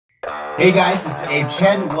Hey guys, this is Abe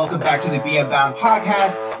Chen. Welcome back to the Unbound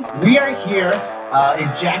podcast. We are here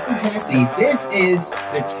in Jackson, Tennessee. This is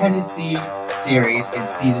the Tennessee series in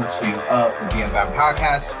season 2 of the Unbound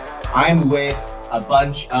podcast. I'm with a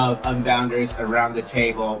bunch of Unbounders around the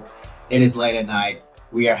table. It is late at night.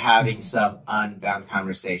 We are having some Unbound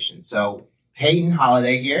conversations. So Peyton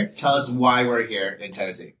Holiday here. Tell us why we're here in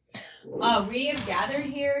Tennessee. We have gathered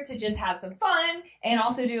here to just have some fun and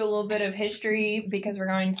also do a little bit of history because we're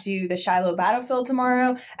going to the Shiloh battlefield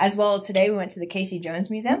tomorrow, as well as today we went to the Casey Jones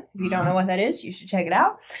Museum. If you don't know what that is, you should check it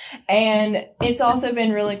out. And it's also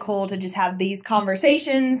been really cool to just have these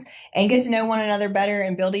conversations and get to know one another better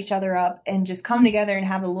and build each other up and just come together and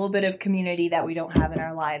have a little bit of community that we don't have in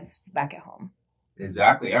our lives back at home.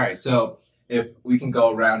 Exactly. All right. So if we can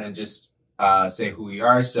go around and just say who we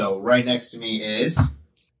are. So right next to me is...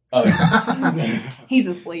 Oh, He's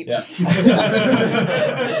asleep. Yeah.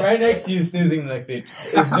 Right next to you, snoozing in the next seat,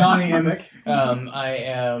 is Johnny Emick.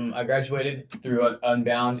 I graduated through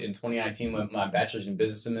Unbound in 2019 with my bachelor's in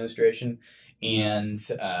business administration, and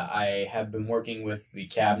I have been working with the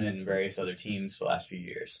cabinet and various other teams for the last few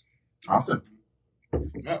years. Awesome.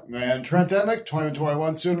 Yep, man. Trent Emick,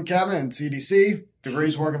 2021 student cabinet and CDC,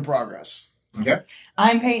 degrees work in progress. Okay.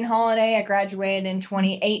 I'm Peyton Holiday. I graduated in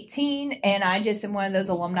 2018, and I just am one of those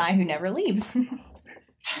alumni who never leaves.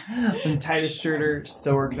 I'm Titus Schurter,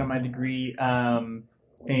 still working on my degree, and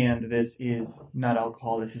this is not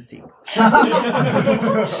alcohol, this is tea.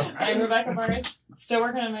 I'm Rebecca Burris, still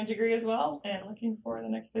working on my degree as well, and looking for the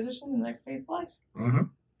next position, the next phase of life. Mm-hmm.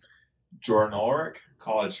 Jordan Ulrich,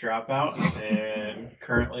 college dropout, and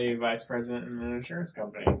currently vice president in an insurance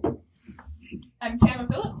company. I'm Tama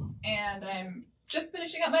Phillips, and I'm just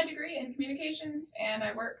finishing up my degree in communications, and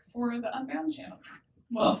I work for the Unbound channel.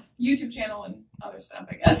 Well, YouTube channel and other stuff,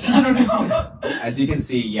 I guess. I don't know. As you can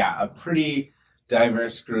see, yeah, a pretty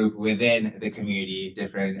diverse group within the community,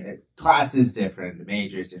 different classes, different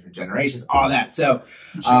majors, different generations, all that. So,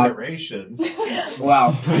 Generations.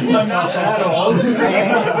 well, I'm not that old.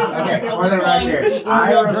 okay, for the record,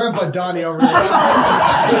 I got Grandpa Donnie over here.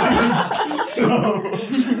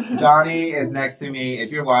 Donnie is next to me.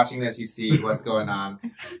 If you're watching this, you see what's going on.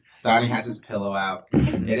 Donnie has his pillow out.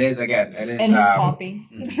 It is And his coffee.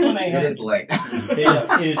 It is late.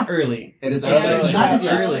 It is early. It is It's early. not just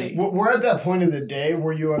early. We're at that point of the day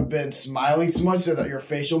where you have been smiling so much so that your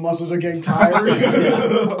facial muscles are getting tired.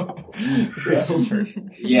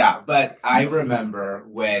 Yeah, but I remember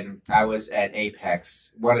when I was at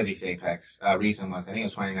Apex, one of these Apex recent ones, I think it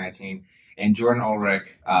was 2019, and Jordan Ulrich,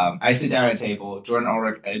 I sit down at a table, Jordan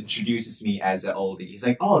Ulrich introduces me as an oldie. He's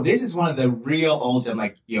like, oh, this is one of the real oldies. I'm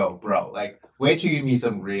like, yo, bro, like, wait till you meet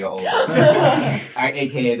some real oldie.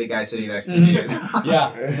 AKA the guy sitting next to me.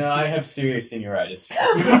 Yeah, no, I have serious senioritis.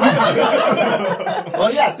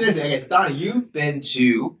 Well, yeah, seriously. Okay, so Donnie, you've been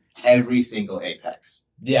to every single Apex.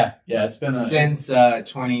 Yeah, it's been Since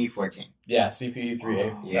 2014. Yeah,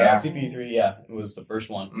 CPE3A. Yeah. CPE3, yeah, it was the first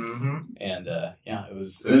one. Mm-hmm. And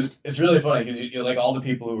it's really funny because you like all the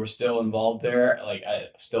people who were still involved there, like I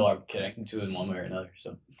still are connecting to in one way or another.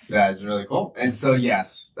 So that is really cool. And so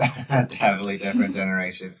yes, definitely different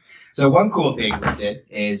generations. So one cool thing we did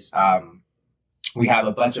is we have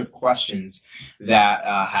a bunch of questions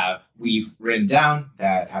that we've written down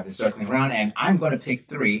that have been circling around, and I'm going to pick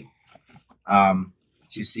 3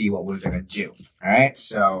 to see what we're going to do. All right,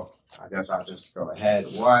 so I guess I'll just go ahead.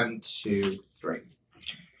 1, 2, 3.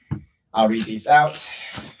 I'll read these out.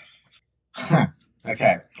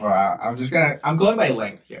 Okay. Well, I'm going by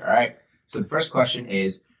length here. All right. So the first question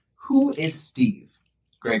is, who is Steve?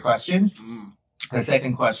 Great question. The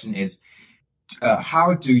second question is,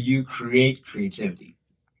 how do you create creativity?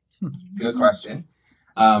 Good question.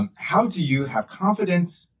 How do you have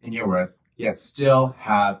confidence in your work yet still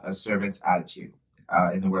have a servant's attitude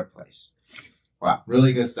in the workplace? Wow,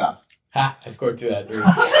 really good stuff. Ha! I scored 2 out of 3.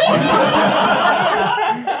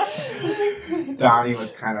 Donnie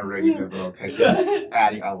was kind of rigging the vote because he's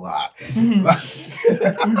adding a lot.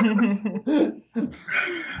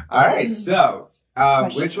 All right, so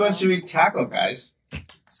which one should we tackle, guys?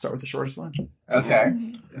 Start with the shortest one. Okay,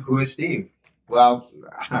 who is Steve? Well,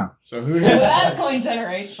 So who Well, that's going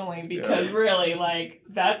generationally because really, like,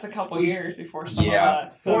 that's a couple years before some of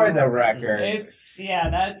us. So for the record, that's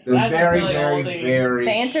a very, really very, oldie. very.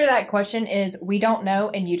 The answer to that question is we don't know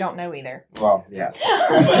and you don't know either. Well, yes,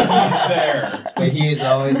 But he's there. but he is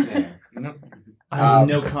always there. I have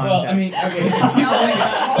no context. Well, I mean, okay.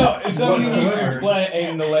 So, if somebody needs to Whatsoever.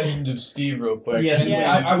 explain the legend of Steve real quick. Yes, And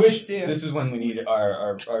yes. I wish Do. this is when we need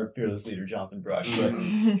our fearless leader, Jonathan Brush,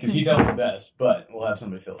 because he tells the best, but we'll have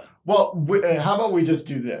somebody fill in. Well, how about we just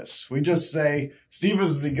do this? We just say, Steve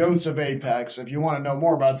is the ghost of Apex. If you want to know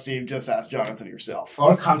more about Steve, just ask Jonathan yourself.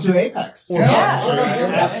 Or come to Apex. Or Yeah. come to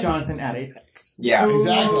Apex. Ask Jonathan at Apex. Yes.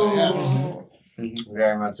 Exactly, yes.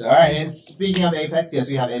 Very much so. All right, and speaking of Apex, yes,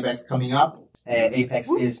 we have Apex coming up. Apex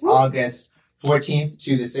is August 14th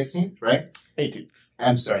to the 16th, right? 18th.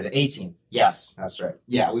 I'm sorry, the 18th. Yes, that's right.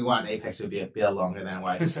 Yeah, we want Apex to be a bit longer than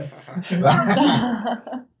what I just said.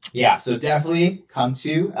 Yeah, so definitely come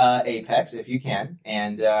to Apex if you can.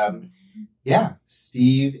 And yeah,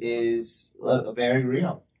 Steve is very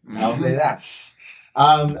real. I'll say that.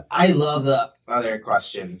 I love the other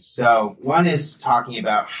questions. So one is talking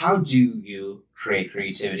about how do you create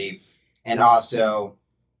creativity, and also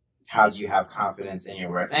how do you have confidence in your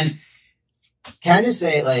work? And can I just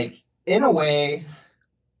say, like, in a way,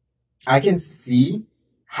 I can see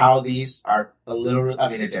how these are a little, I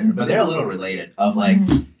mean, they're different, but they're a little related of like,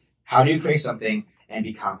 how do you create something and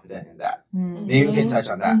be confident in that? Maybe we can touch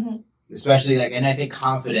on that, especially like, and I think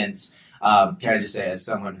confidence, can I just say, as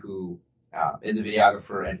someone who is a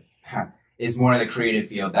videographer and is more in the creative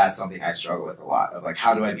field, that's something I struggle with a lot of like,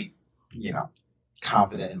 how do I be,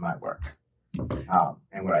 confident in my work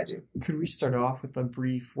and what I do? Could we start off with a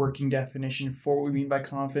brief working definition for what we mean by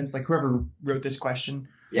confidence? Like whoever wrote this question.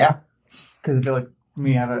 Yeah, Because I feel like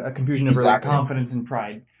we have a confusion over like Exactly. confidence and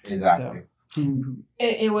pride. exactly.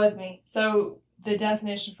 It was me. So the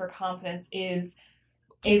definition for confidence is,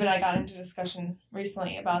 Abe and I got into a discussion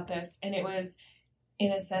recently about this, and it was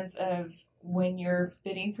in a sense of when you're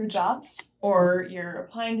bidding for jobs or you're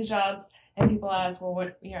applying to jobs and people ask, well,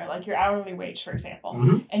 what, like your hourly wage, for example,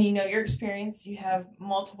 Mhm. and your experience, you have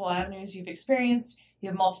multiple avenues you've experienced, you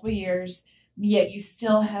have multiple years, yet you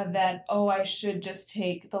still have that, oh, I should just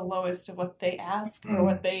take the lowest of what they ask or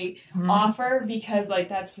what they offer, because like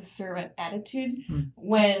that's the servant attitude.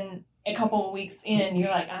 When a couple of weeks in, you're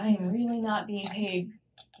like, I am really not being paid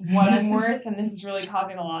what I'm worth, and this is really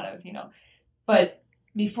causing a lot of, but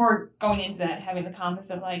before going into that, having the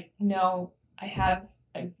confidence of like, no, I've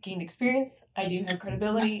gained experience, I do have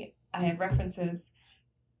credibility, I have references,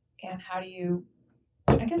 and how do you,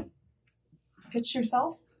 I guess, pitch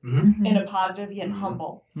yourself in a positive yet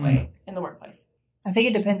humble way in the workplace? I think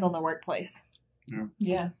it depends on the workplace.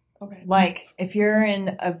 Yeah. Okay. Like, if you're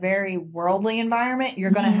in a very worldly environment,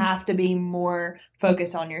 you're going to have to be more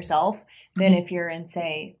focused on yourself than if you're in,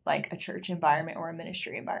 say, like a church environment or a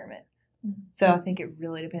ministry environment. So I think it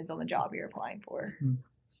really depends on the job you're applying for.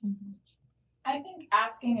 I think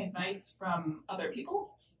asking advice from other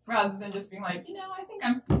people rather than just being like, I think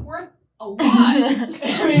I'm worth a lot.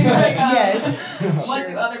 I mean, like, Yes. what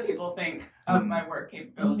True. do other people think of my work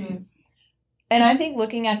capabilities? And I think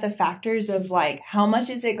looking at the factors of like, how much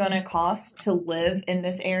is it going to cost to live in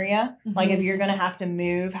this area? Like, if you're going to have to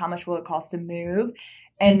move, how much will it cost to move?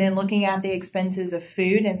 And then looking at the expenses of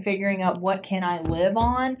food and figuring out what can I live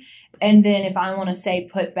on. And then if I want to say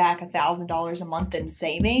put back $1,000 a month in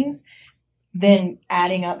savings, then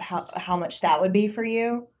adding up how much that would be for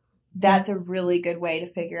you, that's a really good way to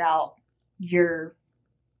figure out your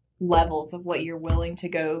levels of what you're willing to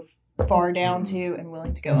go far down to and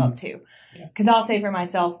willing to go up to. Because I'll say for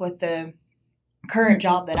myself, with the current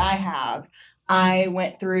job that I have, I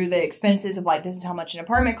went through the expenses of like, this is how much an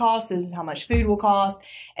apartment costs, this is how much food will cost,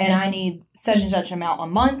 and I need such and such amount a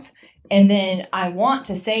month. And then I want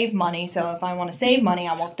to save money. So if I want to save money,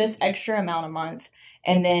 I want this extra amount a month.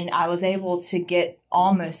 And then I was able to get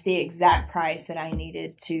almost the exact price that I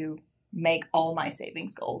needed to make all my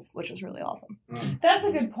savings goals, which was really awesome. That's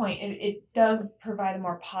a good point. It does provide a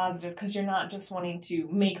more positive, because you're not just wanting to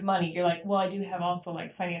make money. You're like, well, I do have also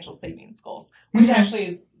like financial savings goals, which actually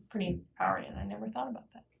is pretty empowering, and I never thought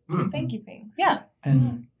about that. So thank you, Ping. Yeah.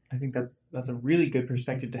 And I think that's a really good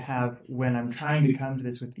perspective to have when I'm trying to come to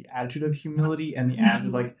this with the attitude of humility and the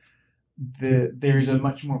attitude like there's a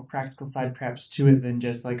much more practical side perhaps to it than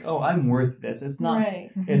just like, oh, I'm worth this. It's not.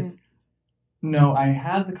 Right. It's no, I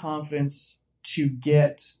have the confidence to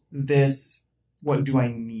get this. What do I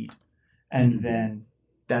need? And then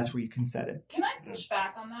that's where you can set it. Can I push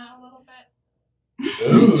back on that a little bit?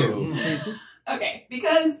 Please do. Okay,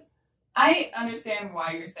 because I understand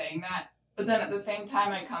why you're saying that, but then at the same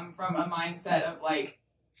time, I come from a mindset of like,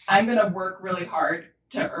 I'm going to work really hard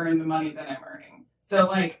to earn the money that I'm earning. So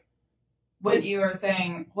like, when you are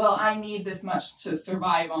saying, well, I need this much to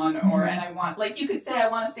survive on, or, and I want, like, you could say, I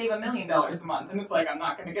want to save $1 million a month, and it's like, I'm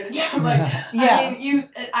not going to get a job. Like, Yeah. I mean,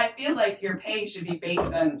 I feel like your pay should be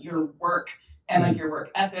based on your work and like your work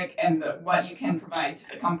ethic and what you can provide to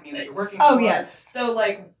the company that you're working Oh, for. yes. So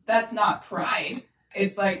like that's not pride.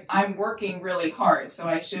 It's like I'm working really hard, so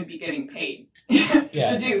I should be getting paid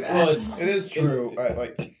to do that. Well, It is true.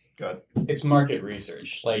 Good. it's market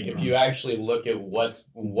research. Like if you actually look at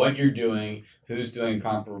what you're doing, who's doing a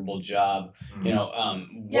comparable job, you know,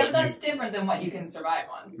 Yeah, but that's different than what you can survive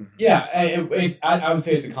on. Yeah, I would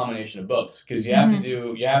say it's a combination of both because you have to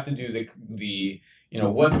do the you know,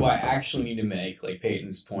 what do I actually need to make, like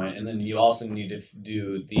Peyton's point, and then you also need to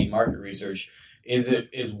do the market research.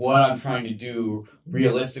 Is what I'm trying to do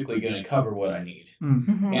realistically going to cover what I need?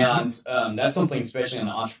 Mm-hmm. And that's something, especially on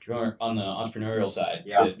the entrepreneurial side,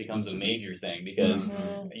 that becomes a major thing because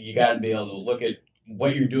you got to be able to look at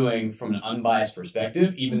what you're doing from an unbiased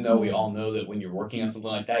perspective. Even though we all know that when you're working on something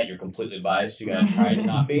like that, you're completely biased. You got to try to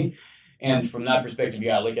not be. And from that perspective, you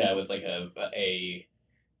got to look at it with like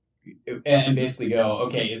and basically go,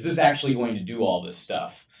 okay, is this actually going to do all this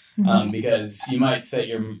stuff? Because you might set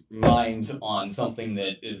your mind on something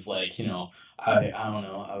that is like, you know, I don't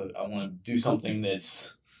know, I want to do something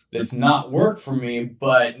that's not work for me,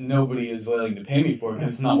 but nobody is willing to pay me for it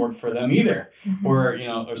because it's not work for them either, or you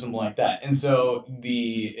know, or something like that. And so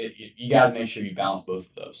you got to make sure you balance both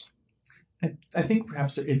of those. I think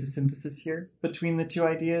perhaps there is a synthesis here between the two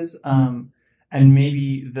ideas, and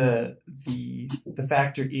maybe the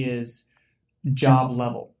factor is job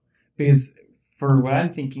level, because for what I'm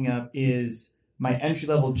thinking of is my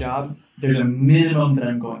entry-level job, there's a minimum that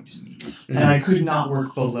I'm going to need. And I could not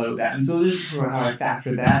work below that. And so this is how I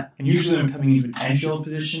factor that. And usually when I'm coming into an entry-level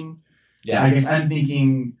position, I guess I'm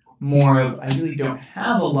thinking more of, I really don't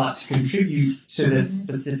have a lot to contribute to this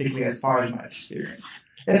specifically as far as my experience.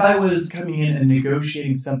 If I was coming in and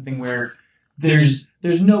negotiating something where there's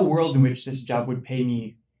no world in which this job would pay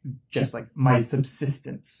me just like my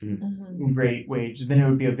subsistence rate wage, then it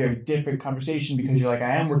would be a very different conversation because you're like,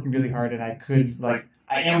 I am working really hard and I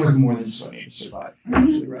am working more than just what I need to survive.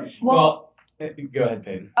 Absolutely right. Well, go ahead,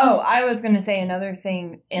 Peyton. Oh, I was going to say another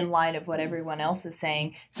thing in light of what everyone else is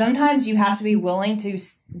saying. Sometimes you have to be willing to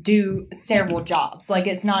do several jobs. Like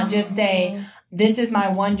it's not just this is my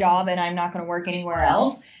one job and I'm not going to work anywhere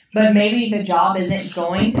else. But maybe the job isn't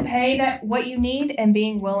going to pay what you need, and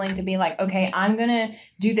being willing to be like, okay, I'm going to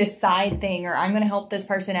do this side thing, or I'm going to help this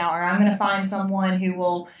person out, or I'm going to find someone who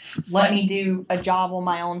will let me do a job on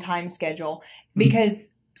my own time schedule.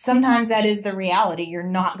 Because sometimes that is the reality. You're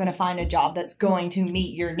not going to find a job that's going to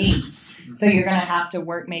meet your needs. So you're going to have to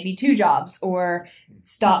work maybe 2 jobs or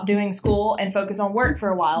stop doing school and focus on work for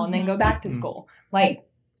a while and then go back to school. Like,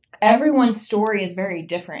 everyone's story is very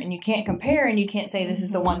different, and you can't compare, and you can't say this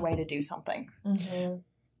is the one way to do something.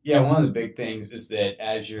 Yeah, one of the big things is that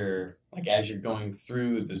as you're going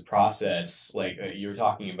through this process, like you were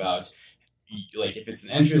talking about, like if it's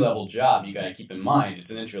an entry-level job, you got to keep in mind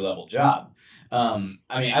it's an entry-level job. I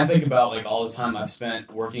mean, I think about like all the time I've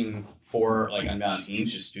spent working for like Unbound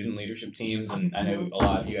teams, just student leadership teams, and I know a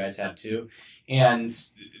lot of you guys have too. And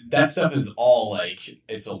that stuff is all like,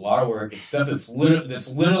 it's a lot of work. It's stuff that's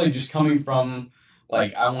literally just coming from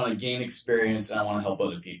like, I want to gain experience and I want to help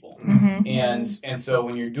other people. And so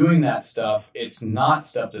when you're doing that stuff, it's not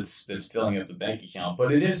stuff that's filling up the bank account,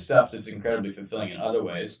 but it is stuff that's incredibly fulfilling in other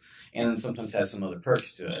ways. And then sometimes has some other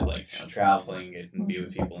perks to it, like traveling and be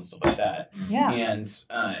with people and stuff like that. Yeah.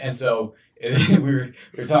 And so we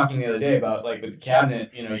were talking the other day about like with the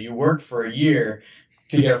cabinet, you work for a year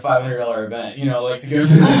to get a $500 event, like to go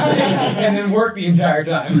to the and then work the entire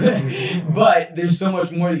time. But there's so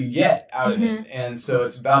much more you get out of it. And so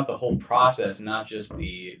it's about the whole process, not just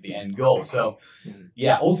the end goal. So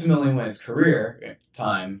yeah, ultimately when it's career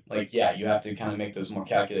time, you have to kind of make those more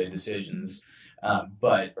calculated decisions.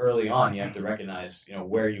 But early on, you have to recognize,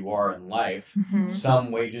 where you are in life.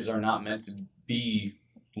 Some wages are not meant to be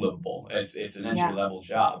livable. It's an entry level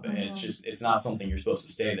job, and it's not something you're supposed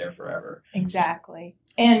to stay there forever. Exactly.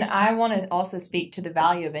 And I want to also speak to the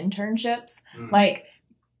value of internships. Like,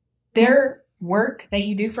 they're work that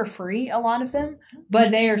you do for free, a lot of them,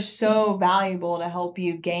 but they are so valuable to help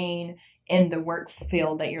you gain in the work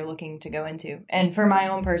field that you're looking to go into. And for my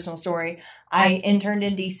own personal story, I interned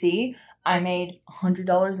in DC. I made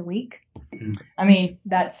 $100 a week. I mean,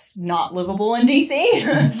 that's not livable in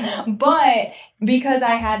DC, but because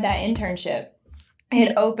I had that internship,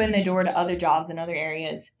 it opened the door to other jobs in other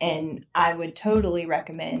areas. And I would totally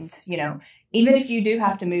recommend, even if you do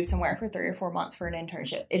have to move somewhere for 3 or 4 months for an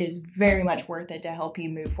internship, it is very much worth it to help you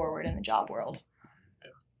move forward in the job world.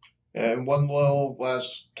 And one little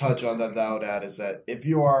last touch on that I would add is that if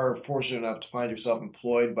you are fortunate enough to find yourself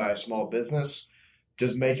employed by a small business,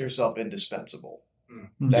 just make yourself indispensable.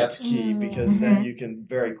 That's key, because then you can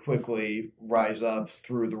very quickly rise up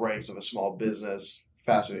through the ranks of a small business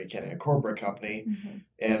faster than you can in a corporate company.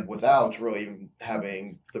 And without really even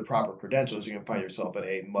having the proper credentials, you can find yourself in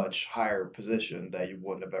a much higher position that you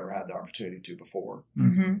wouldn't have ever had the opportunity to before.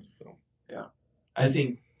 So. Yeah. I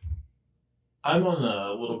think I'm on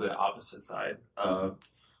the little bit opposite side of,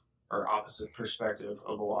 or opposite perspective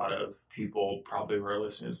of a lot of people probably who are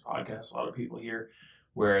listening to this podcast, a lot of people here,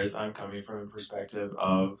 whereas I'm coming from a perspective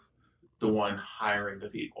of the one hiring the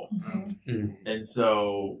people. And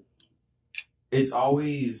so it's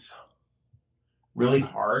always really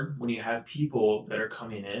hard when you have people that are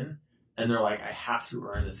coming in and they're like, I have to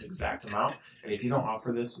earn this exact amount, and if you don't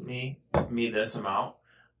offer me this amount,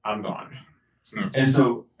 I'm gone. And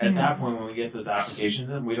so at that point, when we get those applications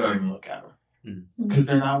in, we don't even look at them because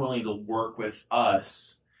they're not willing to work with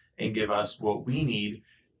us and give us what we need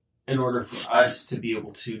in order for us to be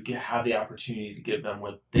able to have the opportunity to give them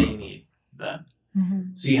what they need then.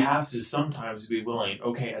 So you have to sometimes be willing,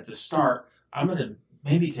 okay, at the start, I'm going to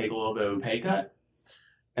maybe take a little bit of a pay cut,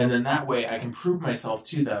 and then that way I can prove myself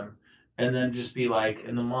to them, and then just be like,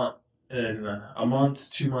 in a month,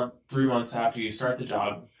 2 months, 3 months after you start the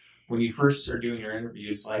job, when you first are doing your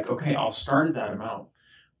interviews, like, okay, I'll start at that amount,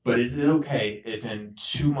 but is it okay if in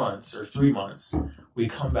 2 months or 3 months we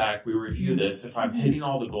come back, we review this, if I'm hitting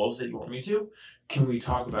all the goals that you want me to, can we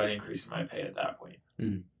talk about increasing my pay at that point?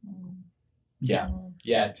 Yeah,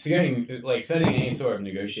 setting any sort of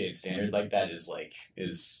negotiated standard like that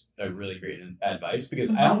is a really great advice,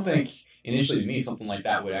 because I don't think initially to me something like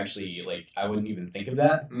that would actually, I wouldn't even think of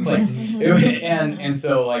that. And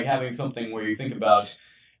so having something where you think about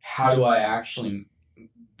how do I actually,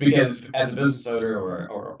 because as a business owner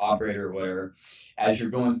or operator or whatever, as you're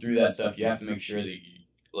going through that stuff, you have to make sure that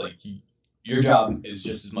your job is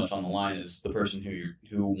just as much on the line as the person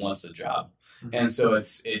who wants the job. And so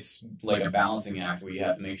it's like a balancing act where you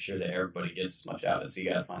have to make sure that everybody gets as much out of it. So you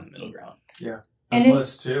got to find the middle ground. Yeah. And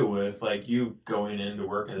plus, too, with you going into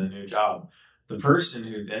work at a new job, the person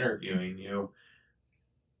who's interviewing you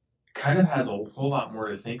kind of has a whole lot more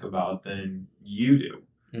to think about than you do.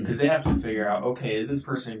 Because they have to figure out, okay, is this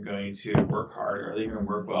person going to work hard? Are they going to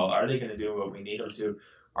work well? Are they going to do what we need them to?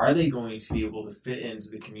 Are they going to be able to fit into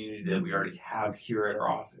the community that we already have here at our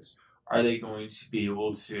office? Are they going to be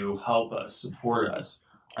able to help us, support us?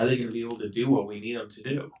 Are they going to be able to do what we need them to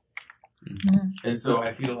do? And so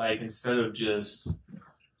I feel like instead of just,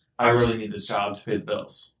 I really need this job to pay the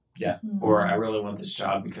bills. Yeah. Or I really want this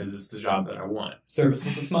job because it's the job that I want. Service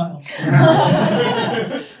with a smile.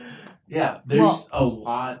 Yeah, there's a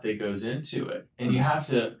lot that goes into it. And you have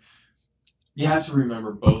to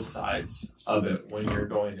remember both sides of it when you're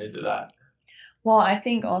going into that. Well, I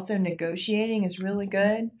think also negotiating is really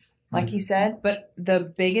good, like you said. But the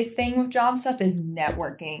biggest thing with job stuff is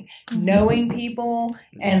networking, knowing people,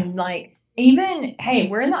 and even, hey,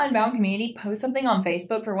 we're in the Unbound community, post something on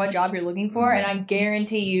Facebook for what job you're looking for, and I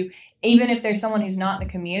guarantee you, even if there's someone who's not in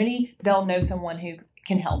the community, they'll know someone who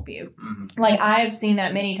can help you. I have seen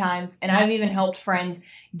that many times, and I've even helped friends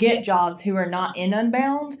get jobs who are not in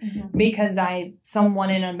Unbound because someone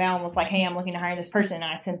in Unbound was like, hey, I'm looking to hire this person,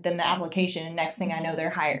 and I sent them the application, and next thing I know, they're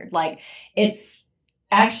hired. It's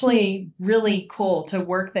actually really cool to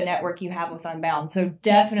work the network you have with Unbound, so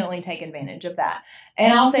definitely take advantage of that.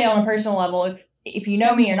 And I'll say on a personal level, if you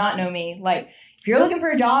know me or not know me, if you're looking for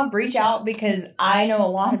a job, reach out, because I know a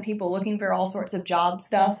lot of people looking for all sorts of job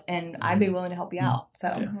stuff, and I'd be willing to help you out. So,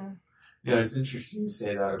 yeah, it's interesting you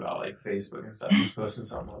say that about Facebook and stuff. Just posting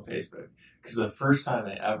something on Facebook, because the first time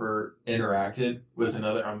I ever interacted with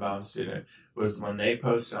another Unbound student was when they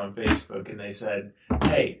posted on Facebook and they said,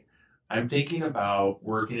 "Hey, I'm thinking about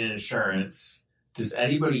working in insurance. Does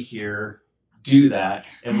anybody here do that?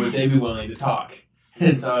 And would they be willing to talk?"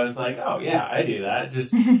 And so I was like, "Oh yeah, I do that.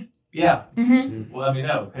 Just." Yeah. Well, let me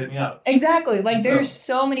know. Hit me up. Exactly. There's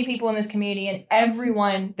so many people in this community, and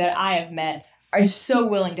everyone that I have met are so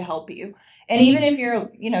willing to help you. And even if you're,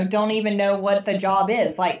 don't even know what the job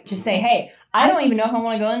is, just say, hey, I don't even know if I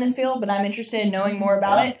want to go in this field, but I'm interested in knowing more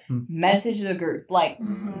about it. Message the group.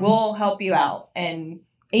 We'll help you out. And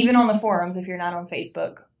even on the forums, if you're not on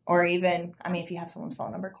Facebook, or even, if you have someone's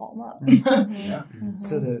phone number, call them up.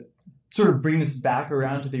 So to sort of bring this back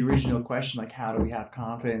around to the original question, how do we have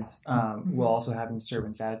confidence while also having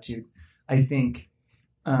servant's attitude? I think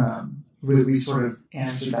we sort of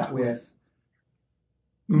answered that with,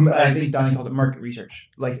 I think Donnie called it market research.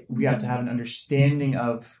 We have to have an understanding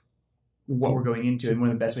of what we're going into, and one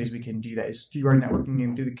of the best ways we can do that is through our networking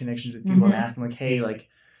and through the connections with people and asking hey,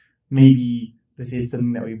 maybe this is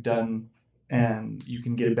something that we've done and you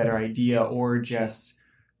can get a better idea, or just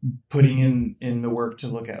putting in the work to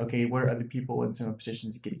look at, okay, what are other people in similar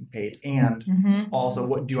positions getting paid? And also,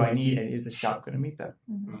 what do I need? And is this job going to meet that?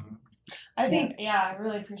 I think, I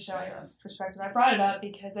really appreciate your perspective. I brought it up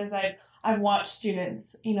because as I've watched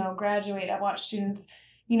students, graduate, I've watched students,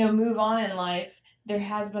 move on in life. There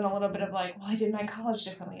has been a little bit of like, well, I did my college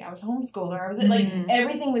differently. I was homeschooled, or I was like,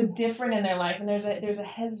 everything was different in their life. And there's a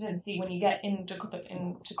hesitancy when you get into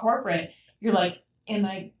corporate. You're like,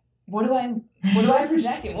 what am I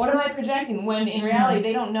projecting? What am I projecting? When in reality,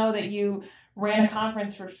 they don't know that you ran a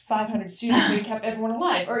conference for 500 students and you kept everyone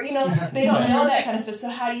alive, or they don't know that kind of stuff.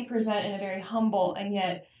 So how do you present in a very humble and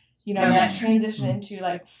yet that transition into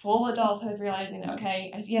like full adulthood, realizing,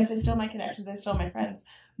 okay, yes, I still have my connections, I still have my friends,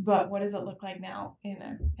 but what does it look like now in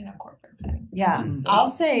a corporate setting? Yeah, I'll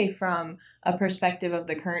say from a perspective of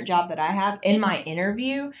the current job that I have, in my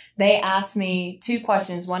interview, they asked me 2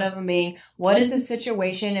 questions. One of them being, what is a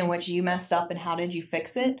situation in which you messed up and how did you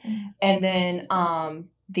fix it? And then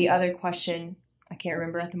the other question, I can't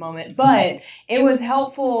remember at the moment, but it was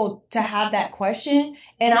helpful to have that question.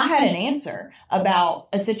 And I had an answer about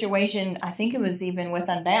a situation, I think it was even with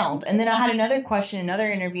Unbound. And then I had another question, another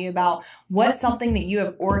interview about what's something that you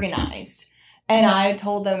have organized. And I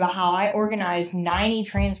told them about how I organized 90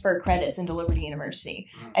 transfer credits into Liberty University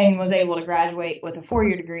and was able to graduate with a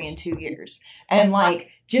 4-year degree in 2 years. And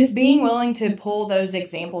just being willing to pull those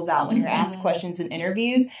examples out when you're asked questions in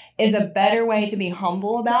interviews is a better way to be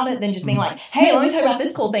humble about it than just being like, hey, let me tell you about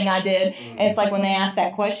this cool thing I did. And it's like when they ask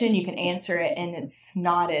that question, you can answer it and it's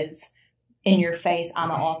not as in your face, I'm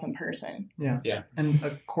an awesome person. Yeah. And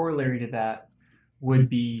a corollary to that would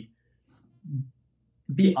be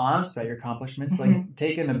honest about your accomplishments. Like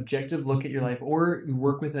take an objective look at your life, or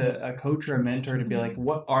work with a coach or a mentor to be like,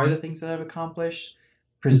 what are the things that I've accomplished?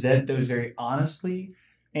 Present those very honestly,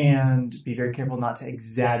 and be very careful not to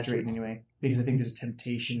exaggerate in any way, because I think there's a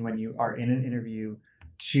temptation when you are in an interview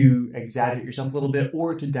to exaggerate yourself a little bit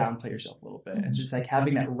or to downplay yourself a little bit. It's just like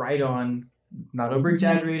having that right on, not over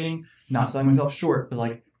exaggerating, not selling myself short, but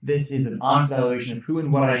like, this is an honest evaluation of who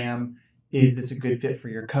and what I am. Is this a good fit for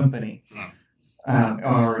your company?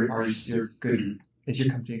 Or is your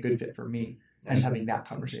company a good fit for me? And just having that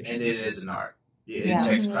conversation. And it is an art. It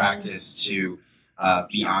takes practice to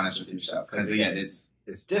be honest with yourself, because again, it's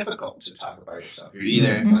difficult to talk about yourself. You're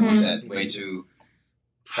either, like you said, way too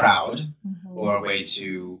proud or way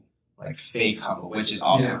too fake humble, which is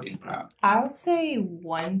also being proud. I'll say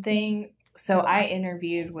one thing. So I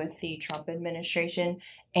interviewed with the Trump administration,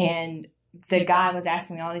 and the guy was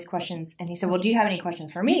asking me all these questions, and he said, well, do you have any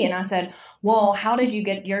questions for me? And I said, well, how did you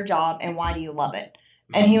get your job and why do you love it?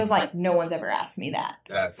 And he was like, no one's ever asked me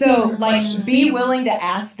that. So be willing to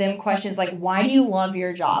ask them questions like, why do you love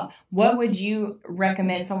your job? What would you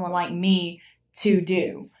recommend someone like me to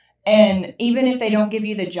do? And even if they don't give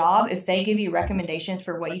you the job, if they give you recommendations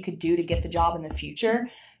for what you could do to get the job in the future,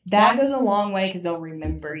 that goes a long way because they'll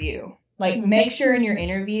remember you. Make sure in your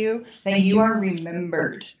interview that you are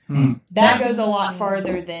remembered. That goes a lot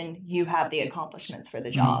farther than you have the accomplishments for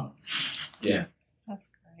the job. Yeah. That's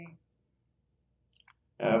great.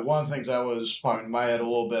 One of the things I was popping in my head a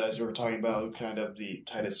little bit as you were talking about kind of the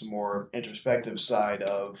Titus more introspective side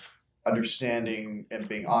of understanding and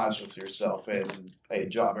being honest with yourself in a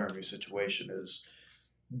job interview situation is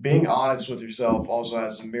being honest with yourself also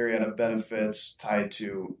has a myriad of benefits tied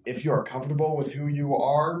to if you are comfortable with who you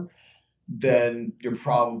are, then you're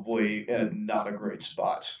probably in not a great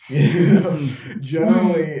spot.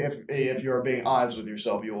 Generally, if you're being honest with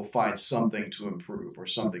yourself, you will find something to improve or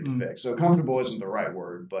something to fix. So comfortable isn't the right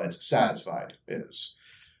word, but satisfied is.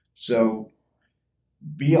 So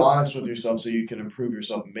be honest with yourself so you can improve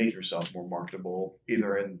yourself and make yourself more marketable,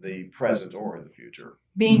 either in the present or in the future.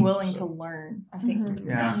 Being willing to learn, I think.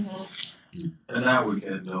 Yeah. And now we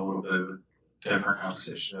get into a little bit of a different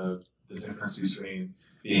conversation of the difference between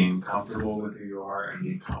being comfortable with who you are and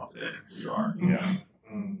being confident in who you are. Yeah.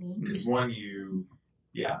 Because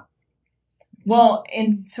Well,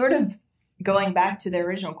 and sort of going back to the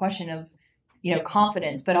original question of,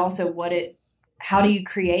 confidence, but also how do you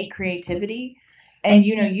create creativity? And,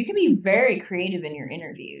 you can be very creative in your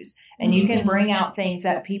interviews, and you can bring out things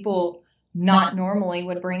that people not normally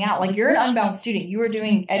would bring out. Like, you're an Unbound student. You are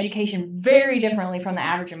doing education very differently from the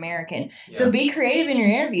average American. Yeah. So be creative in your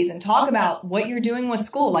interviews and talk about what you're doing with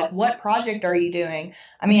school. Like, what project are you doing?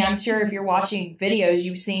 I mean, I'm sure if you're watching videos,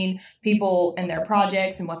 you've seen people and their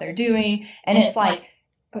projects and what they're doing. And it's like,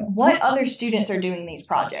 but what other students are doing these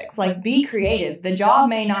projects? Like, be creative. The job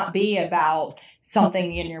may not be about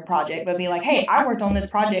something in your project, but be like, hey, I worked on this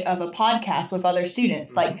project of a podcast with other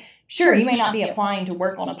students. Like, sure, you may not be applying to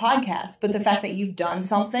work on a podcast, but the fact that you've done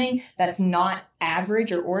something that's not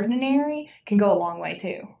average or ordinary can go a long way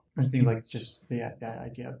too. I think like just that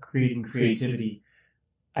idea of creating creativity.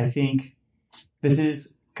 I think this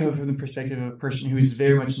is coming from the perspective of a person who is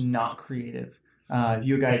very much not creative. If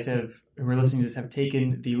you guys who are listening to this have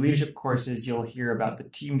taken the leadership courses, you'll hear about the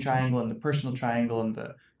team triangle and the personal triangle and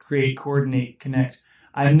the create, coordinate, connect.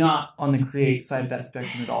 I'm not on the create side of that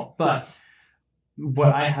spectrum at all. But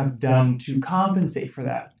what I have done to compensate for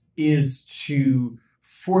that is to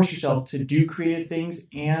force yourself to do creative things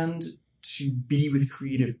and to be with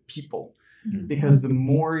creative people. Because the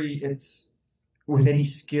more it's with any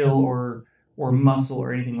skill or muscle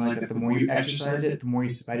or anything like that, the more you exercise it, the more you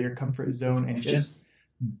step out of your comfort zone and just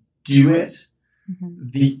do it,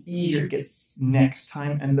 the easier it gets next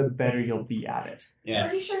time and the better you'll be at it. Yeah.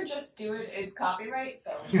 Pretty sure just do it is copyright,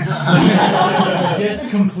 so.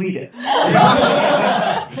 Just complete it.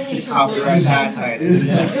 Just copyright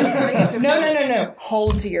that. No.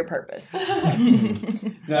 Hold to your purpose.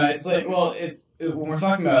 No, it's like, well, it's when we're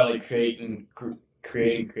talking about like creating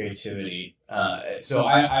creativity. So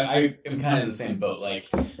I am kind of in the same boat. Like,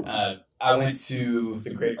 I went to the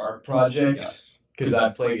Great Art Projects because I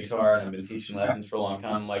play guitar and I've been teaching lessons for a long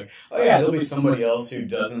time. I'm like, oh yeah, there'll be somebody else who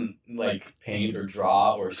doesn't like paint or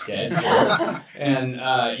draw or sketch, and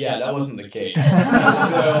yeah, that wasn't the case.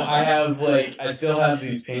 So I still have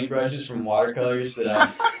these paintbrushes from watercolors that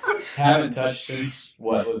I haven't touched since,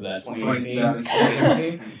 what was that,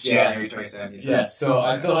 2018? January 2017. Yeah, so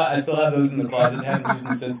I still have those in the closet. Haven't used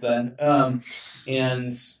them since then.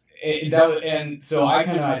 And so I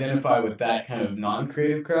kind of identify with that kind of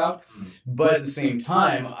non-creative crowd, but at the same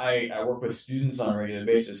time, I work with students on a regular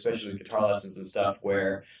basis, especially with guitar lessons and stuff,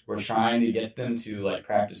 where we're trying to get them to like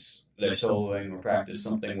practice their soloing or practice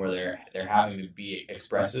something where they're having to be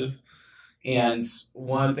expressive. And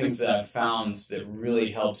one of the things that I've found that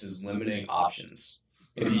really helps is limiting options.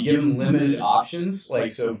 If you give them limited options,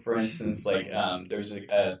 like, so for instance, like, there's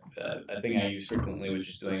a thing I use frequently, which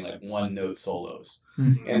is doing like one note solos.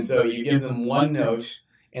 And so you give them one note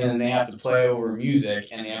and then they have to play over music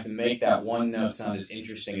and they have to make that one note sound as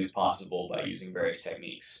interesting as possible by using various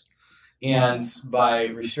techniques. And by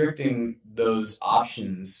restricting those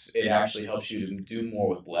options, it actually helps you to do more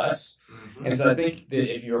with less. And so I think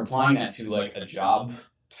that if you're applying that to like a job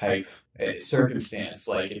type circumstance,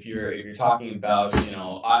 like if you're talking about,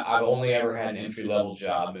 I've only ever had an entry-level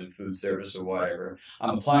job in food service or whatever,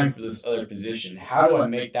 I'm applying for this other position, how do I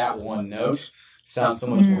make that one note sound so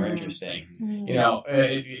much more interesting?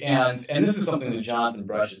 And this is something that Jonathan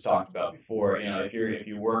Brush has talked about before. If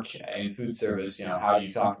you work in food service, how do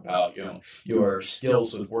you talk about your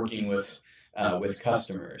skills with working with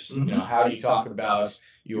customers? How do you talk about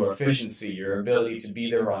your efficiency, your ability to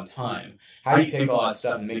be there on time? How do you take all that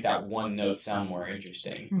stuff and make that one note sound more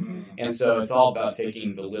interesting? And so it's all about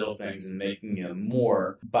taking the little things and making them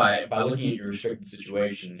more by looking at your restricted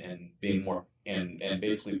situation and being more and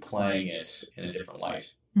basically playing it in a different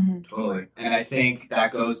light. Totally. And I think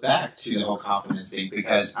that goes back to the whole confidence thing,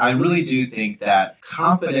 because I really do think that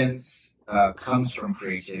confidence comes from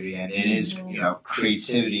creativity, and it is,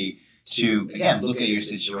 creativity to, again, look at your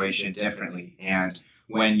situation differently. And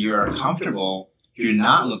when you're comfortable, you're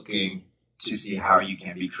not looking to see how you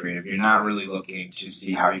can be creative. You're not really looking to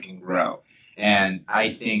see how you can grow. And I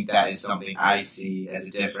think that is something I see as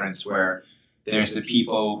a difference, where there's the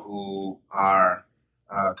people who are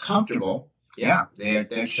comfortable. Yeah,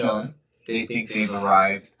 they're chilling. They think they've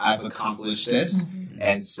arrived. I've accomplished this.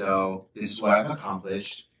 And so this is what I've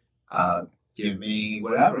accomplished. Give me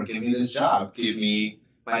whatever. Give me this job. Give me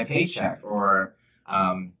my paycheck, or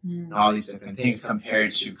all these different things,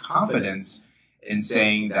 compared to confidence in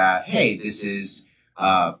saying that, hey, this is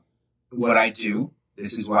what I do.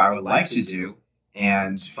 This is what I would like to do,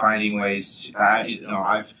 and finding ways to,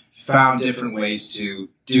 I've found different ways to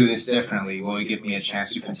do this differently will give me a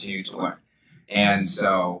chance to continue to learn. And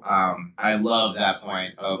so I love that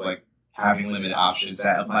point of like having limited options.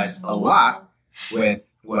 That applies a lot with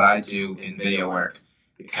what I do in video work,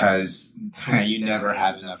 because you never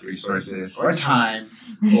have enough resources or time,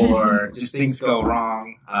 or just things go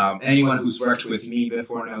wrong. Anyone who's worked with me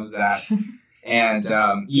before knows that. And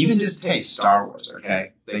even just, hey, Star Wars,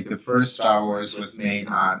 okay? Like the first Star Wars was made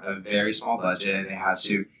on a very small budget, and they had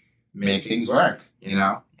to make things work,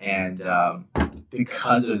 And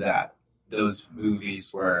because of that, those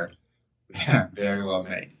movies were very well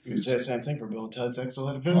made. You could say the same thing for Bill and Ted's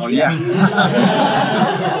Excellent Adventure. Oh, yeah.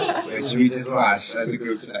 which we just watched as a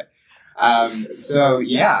group today. So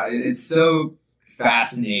yeah, it's so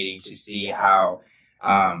fascinating to see how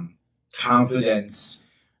confidence,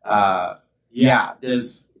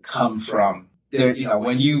 does come from there. You know,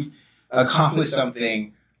 when you've accomplished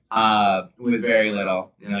something with very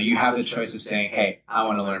little, you know, you have the choice of saying, "Hey, I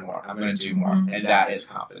want to learn more. I'm going to do more," and that is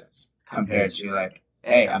confidence compared to like,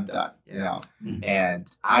 "Hey, I'm done." You know, and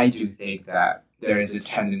I do think that there is a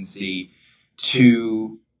tendency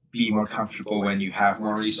to be more comfortable when you have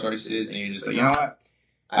more resources and you're just like, you know what,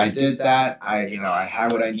 I did that. I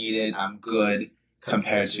have what I needed. I'm good.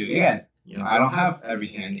 Compared to, again, you know, I don't have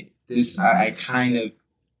everything I need. I kind of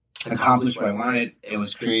accomplished what I wanted. It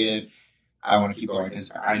was creative. I want to keep going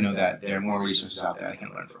because I know that there are more resources out there I can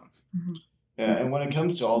learn from. Yeah, and when it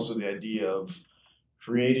comes to also the idea of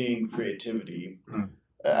creating creativity,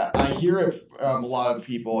 I hear it from a lot of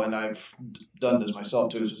people, and I've done this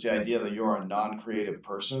myself too, is just the idea that you're a non-creative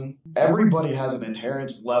person. Everybody has an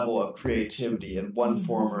inherent level of creativity in one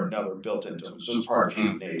form or another built into them. It's just part of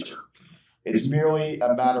human nature. It's merely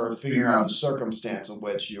a matter of figuring out the circumstance in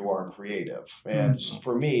which you are creative. And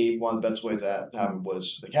for me, one of the best ways that happened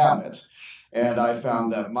was the cabinet. And I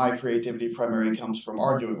found that my creativity primarily comes from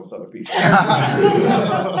arguing with other people.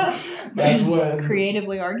 That's when...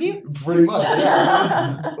 Creatively argue? Pretty much,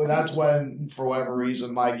 yeah. But that's when, for whatever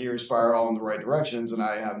reason, my gears fire all in the right directions and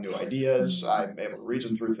I have new ideas. I'm able to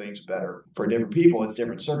reason through things better. For different people, it's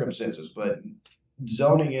different circumstances, but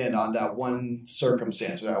zoning in on that one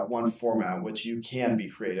circumstance or that one format in which you can be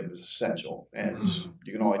creative is essential. And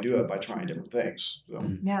you can only do it by trying different things. So.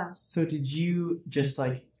 Yeah. So did you just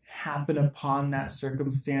like happen upon that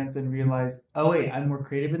circumstance and realize, oh wait, I'm more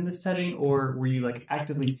creative in this setting? Or were you like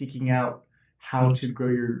actively seeking out how to grow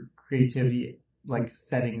your creativity like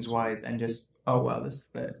settings wise and just, oh wow,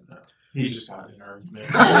 this is it? He just got in an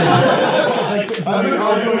argument. I've been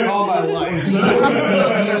arguing all my life.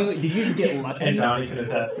 Did you just get lucky? And Donnie can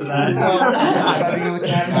attest to that.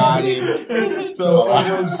 So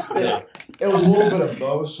it was a little bit of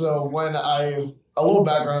both. So a little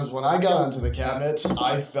background is when I got onto the cabinet,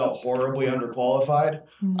 I felt horribly underqualified.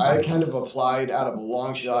 I kind of applied out of a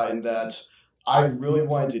long shot in that I really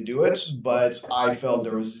wanted to do it, but I felt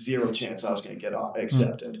there was zero chance I was going to get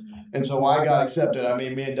accepted. And so when I got accepted, I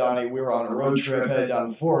mean, me and Donnie, we were on a road trip headed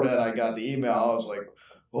down to Florida, and I got the email. I was like,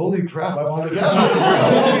 holy crap, I'm on the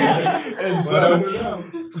cabinet. And so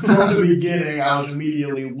from the beginning, I was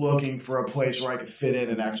immediately looking for a place where I could fit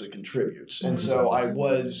in and actually contribute. And so I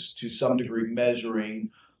was, to some degree,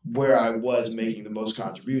 measuring where I was making the most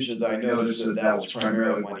contributions. I noticed that was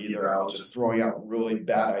primarily when either I was just throwing out really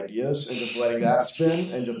bad ideas and just letting that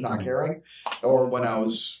spin and just not caring, or when I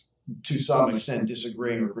was, to some extent,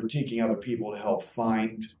 disagreeing or critiquing other people to help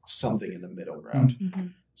find something in the middle ground.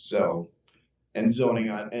 So, and zoning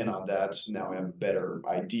in on that, now I have a better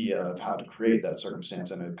idea of how to create that circumstance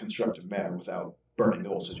in a constructive manner without burning the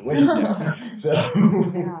whole situation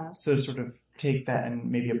down. So sort of take that and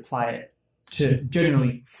maybe apply it to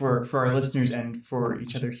generally for our listeners and for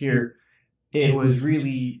each other here. It was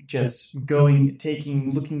really just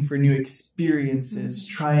looking for new experiences,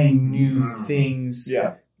 trying new things,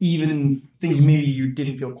 even things maybe you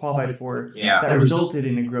didn't feel qualified for, that resulted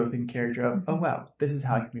in a growth in character of, oh wow, this is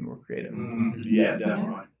how I can be more creative. Yeah,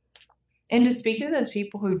 definitely. And to speak to those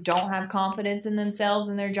people who don't have confidence in themselves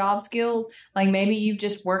and their job skills, like maybe you've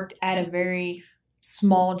just worked at a very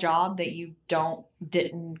small job that you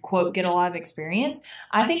didn't quote get a lot of experience.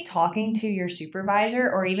 I think talking to your supervisor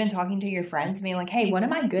or even talking to your friends, being like, hey, what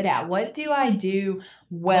am I good at? What do I do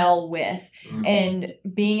well with? And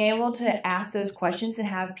being able to ask those questions and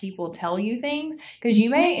have people tell you things, because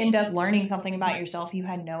you may end up learning something about yourself you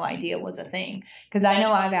had no idea was a thing. Because I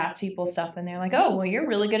know I've asked people stuff and they're like, oh, well, you're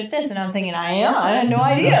really good at this. And I'm thinking, I had no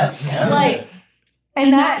idea.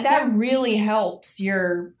 And that really helps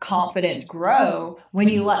your confidence grow when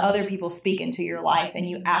you let other people speak into your life and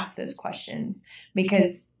you ask those questions.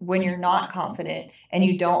 Because when you're not confident and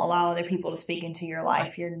you don't allow other people to speak into your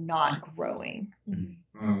life, you're not growing.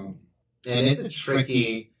 And it's a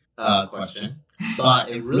tricky question, but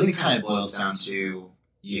it really kind of boils down to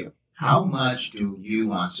you. How much do you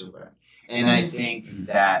want to learn? And I think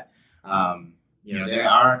that, there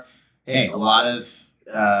are, a lot of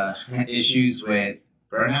issues with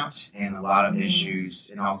burnout and a lot of issues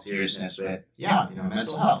in all seriousness with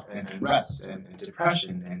mental health and rest and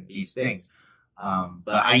depression and these things,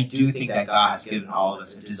 but I do think that God has given all of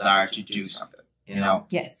us a desire to do something,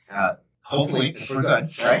 Yes. Hopefully it's for good,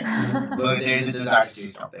 right? But there's a desire to do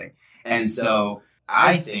something. And so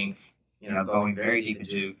I think going very deep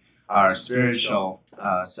into our spiritual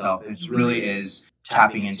self, it really is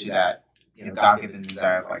tapping into that God-given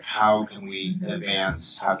desire of like, how can we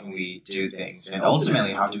advance? How can we do things? And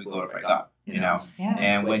ultimately, how do we glorify God? Yeah.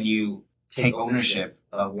 And when you take ownership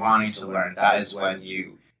of wanting to learn, that is when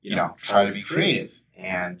you try to be creative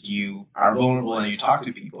and you are vulnerable and you talk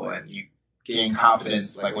to people and you gain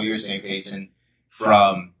confidence, like what you were saying, Peyton,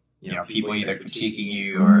 from people either critiquing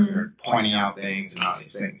you or pointing out things and all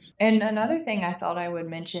these things. And another thing I thought I would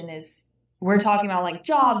mention is we're talking about like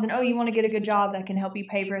jobs and, you want to get a good job that can help you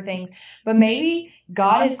pay for things. But maybe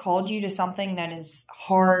God has called you to something that is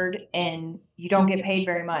hard and you don't get paid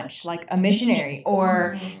very much, like a missionary.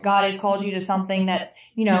 Or God has called you to something that's,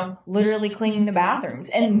 literally cleaning the bathrooms.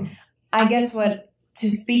 And I guess to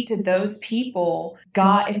speak to those people,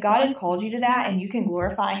 if God has called you to that and you can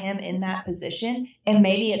glorify him in that position, and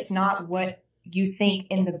maybe it's not what you think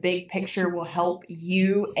in the big picture will help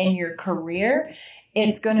you and your career,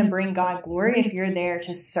 it's going to bring God glory if you're there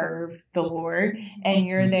to serve the Lord and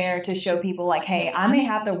you're there to show people like, hey, I may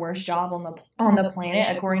have the worst job on the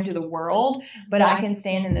planet according to the world, but I can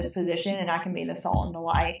stand in this position and I can be the salt and the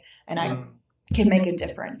light and I can make a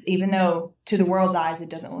difference, even though to the world's eyes it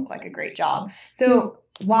doesn't look like a great job. So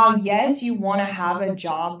while yes, you want to have a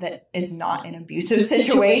job that is not an abusive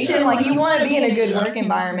situation, like you want to be in a good work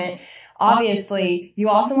environment, obviously you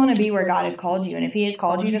also want to be where God has called you. And if he has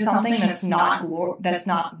called you to something that's not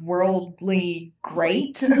worldly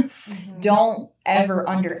great, don't ever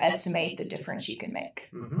underestimate the difference you can make.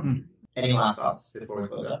 Any last thoughts before we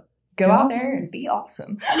close up? Go out there and be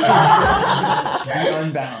awesome. Be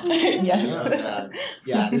unbound. Yes.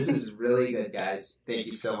 Yeah, this is really good, guys. Thank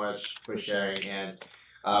you so much for sharing. And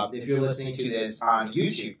if you're listening to this on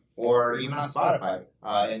YouTube or even on Spotify,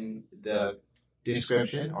 in the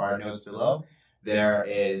description or notes below,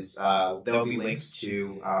 there'll be links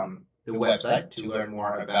to the website to learn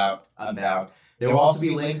more about Unbound. There will also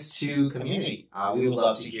be links to community. We would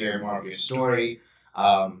love to hear more of your story,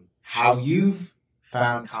 how you've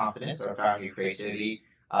found confidence or found your creativity,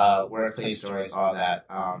 workplace stories, all that.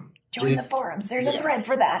 Join the forums. There's a thread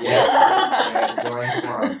for that. Yeah, join the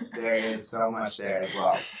forums. There is so much there as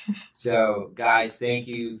well. So, guys, thank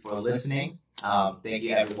you for listening. Thank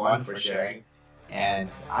you, everyone, for sharing. And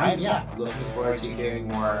I'm, looking forward to hearing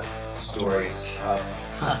more stories of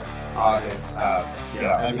all this,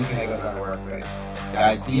 everything that goes on in the workplace.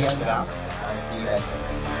 Guys, be unbound. I'll see you guys later.